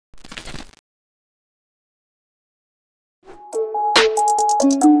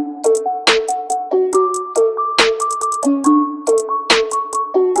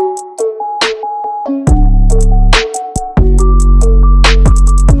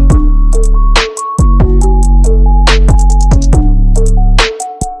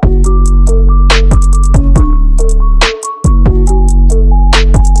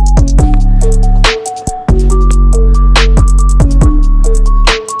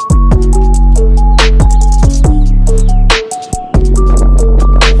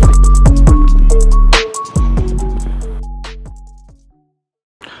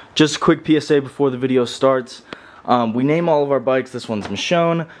Just a quick PSA before the video starts. We name all of our bikes. This one's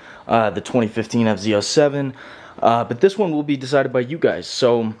Michonne, the 2015 FZ07, but this one will be decided by you guys.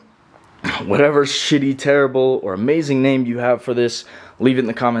 So whatever shitty, terrible, or amazing name you have for this, leave it in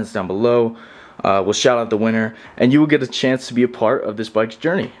the comments down below. We'll shout out the winner, and you will get a chance to be a part of this bike's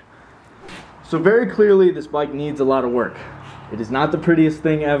journey. So very clearly, this bike needs a lot of work. It is not the prettiest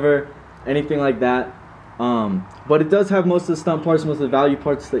thing ever, anything like that. But it does have most of the stunt parts, most of the value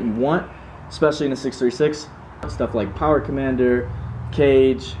parts that you want, especially in a 636. Stuff like power commander,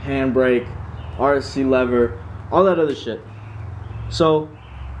 cage, handbrake, RSC lever, all that other shit. So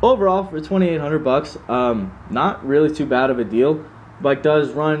overall, for 2,800 bucks, not really too bad of a deal. Bike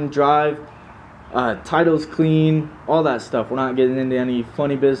does run, drive, title's clean, all that stuff. We're not getting into any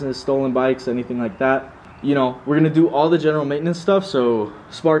funny business, stolen bikes, anything like that. You know, we're gonna do all the general maintenance stuff, so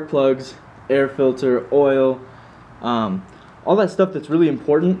spark plugs, air filter, oil, all that stuff that's really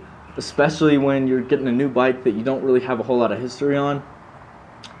important, especially when you're getting a new bike that you don't really have a whole lot of history on.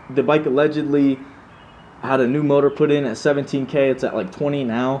 The bike allegedly had a new motor put in at 17K. It's at like 20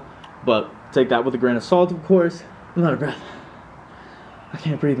 now, but take that with a grain of salt, of course. I'm out of breath. I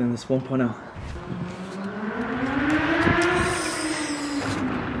can't breathe in this 1.0.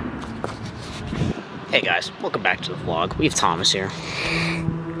 Hey guys, welcome back to the vlog. We have Thomas here.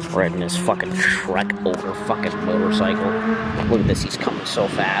 Riding his fucking Shrek ogre fucking motorcycle. Look at this, he's coming so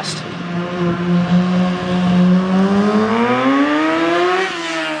fast.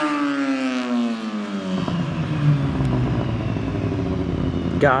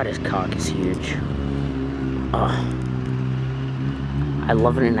 God, his cock is huge. I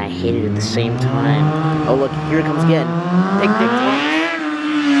love it and I hate it at the same time. Oh look, here it comes again. Big dick Thomas.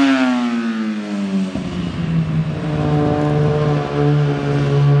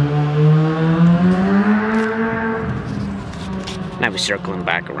 Now he's circling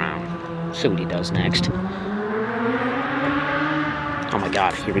back around. See what he does next. Oh my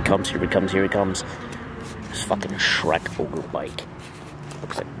god, here he comes, here he comes, here he comes. This fucking Shrek ogre bike.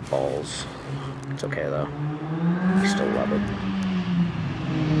 Looks like balls. It's okay though. I still love it.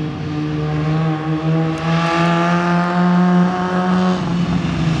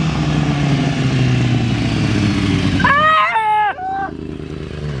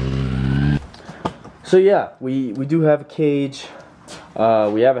 So yeah, we do have a cage.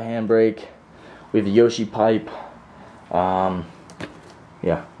 We have a handbrake, we have a Yoshi pipe, yeah,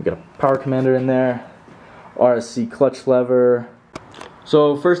 we got a power commander in there, RSC clutch lever.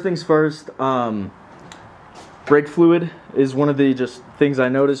 So first things first, brake fluid is one of the just things I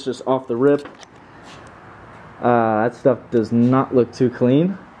noticed just off the rip. That stuff does not look too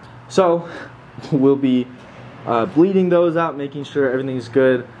clean. So we'll be bleeding those out, making sure everything's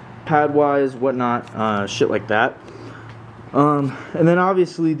good, pad wise, whatnot, shit like that. And then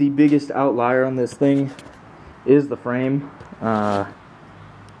obviously the biggest outlier on this thing is the frame.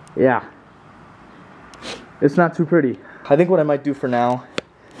 Yeah, it's not too pretty. I think what I might do for now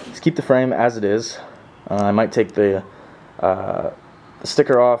is keep the frame as it is. I might take the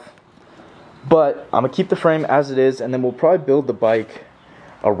sticker off, but I'm gonna keep the frame as it is, and then we'll probably build the bike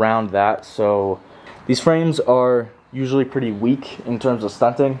around that. So these frames are usually pretty weak in terms of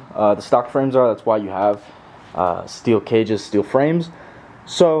stunting. The stock frames are, that's why you have steel cages, steel frames.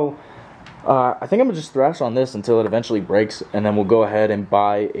 So I think I'm gonna just thrash on this until it eventually breaks, and then we'll go ahead and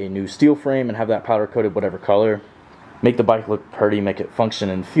buy a new steel frame and have that powder coated whatever color, make the bike look pretty, make it function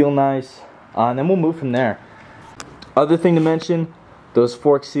and feel nice, and then we'll move from there. Other thing to mention, those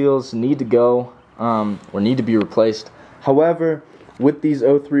fork seals need to go, or need to be replaced. However, with these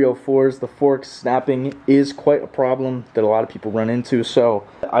 0304s, the fork snapping is quite a problem that a lot of people run into, so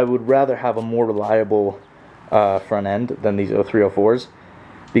I would rather have a more reliable front end than these 0304s,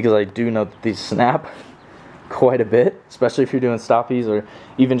 because I do know that these snap quite a bit, especially if you're doing stoppies or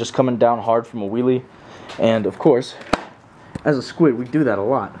even just coming down hard from a wheelie. And of course, as a squid, we do that a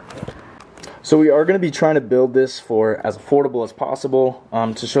lot. So we are going to be trying to build this for as affordable as possible,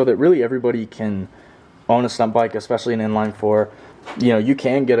 to show that really everybody can own a stunt bike, especially an inline 4. You know, you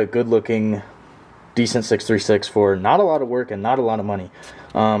can get a good looking decent 636 for not a lot of work and not a lot of money.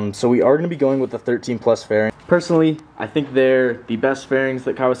 So we are going to be going with the 13 plus fairing. Personally, I think they're the best fairings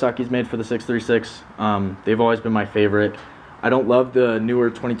that Kawasaki's made for the 636. They've always been my favorite. I don't love the newer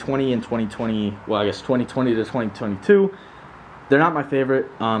 2020 and 2020, well, I guess 2020 to 2022. They're not my favorite.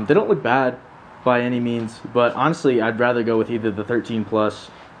 They don't look bad by any means, but honestly, I'd rather go with either the 13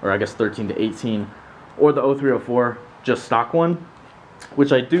 plus, or I guess 13 to 18, or the 0304, just stock one,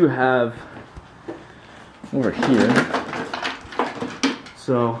 which I do have over here.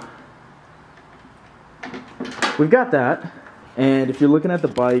 So we've got that, and if you're looking at the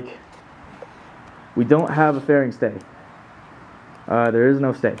bike, we don't have a fairing stay. There is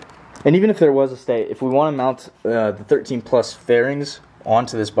no stay. And even if there was a stay, if we want to mount the 13 plus fairings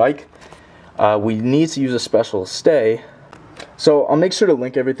onto this bike, we need to use a special stay. So I'll make sure to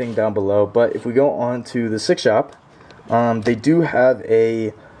link everything down below, but if we go on to the Six Shop, they do have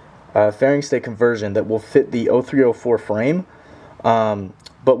a fairing stay conversion that will fit the 0304 frame,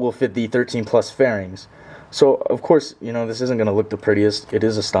 but will fit the 13 plus fairings. So of course, you know, this isn't going to look the prettiest. It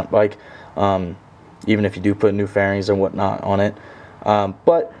is a stunt bike, even if you do put new fairings and whatnot on it.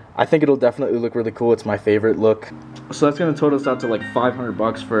 But I think it'll definitely look really cool. It's my favorite look. So that's going to total us out to like 500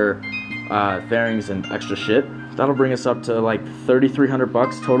 bucks for fairings and extra shit. That'll bring us up to like 3,300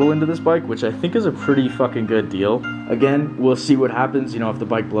 bucks total into this bike, which I think is a pretty fucking good deal. Again, we'll see what happens. You know, if the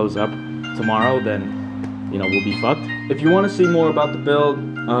bike blows up tomorrow, then, you know, we'll be fucked. If you want to see more about the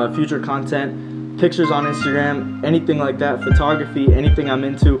build, future content, pictures on Instagram, anything like that, photography, anything I'm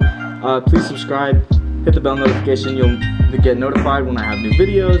into, please subscribe, hit the bell notification. You'll get notified when I have new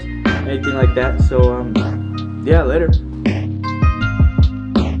videos, anything like that. So, yeah, later.